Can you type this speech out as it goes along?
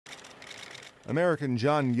American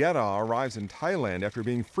John Yeda arrives in Thailand after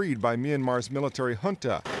being freed by Myanmar's military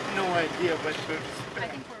junta. No idea what to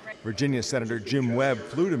expect. Virginia Senator Jim Webb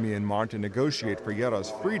flew to Myanmar to negotiate for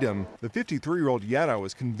Yeda's freedom. The 53-year-old Yeda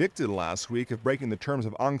was convicted last week of breaking the terms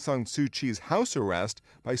of Aung San Suu Kyi's house arrest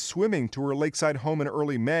by swimming to her lakeside home in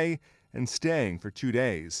early May and staying for 2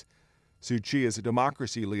 days. Suu Kyi is a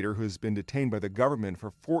democracy leader who has been detained by the government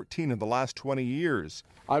for 14 of the last 20 years.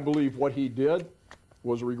 I believe what he did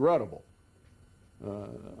was regrettable.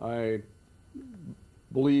 I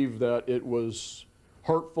believe that it was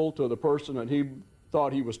hurtful to the person that he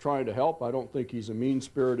thought he was trying to help. I don't think he's a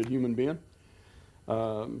mean-spirited human being.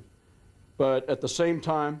 But at the same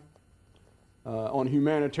time, on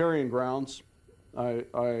humanitarian grounds, I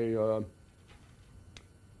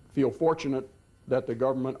feel fortunate that the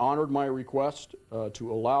government honored my request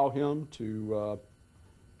to allow him to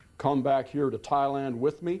come back here to Thailand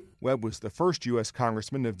with me. Webb was the first U.S.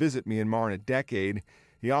 congressman to visit Myanmar in a decade.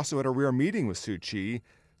 He also had a rare meeting with Suu Kyi.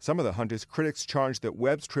 Some of the junta's critics charged that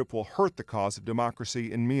Webb's trip will hurt the cause of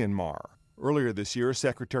democracy in Myanmar. Earlier this year,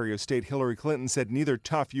 Secretary of State Hillary Clinton said neither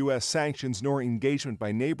tough U.S. sanctions nor engagement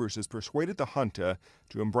by neighbors has persuaded the junta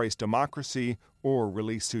to embrace democracy or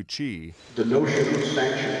release Suu Kyi. The notion of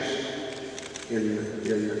sanctions in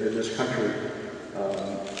this country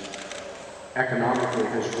economically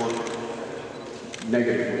has worked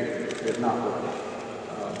negatively, if not worked.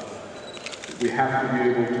 We have to be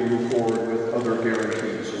able to move forward with other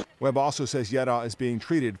guarantees. Webb also says Yeda is being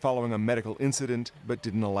treated following a medical incident, but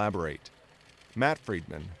didn't elaborate. Matt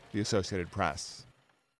Friedman, The Associated Press.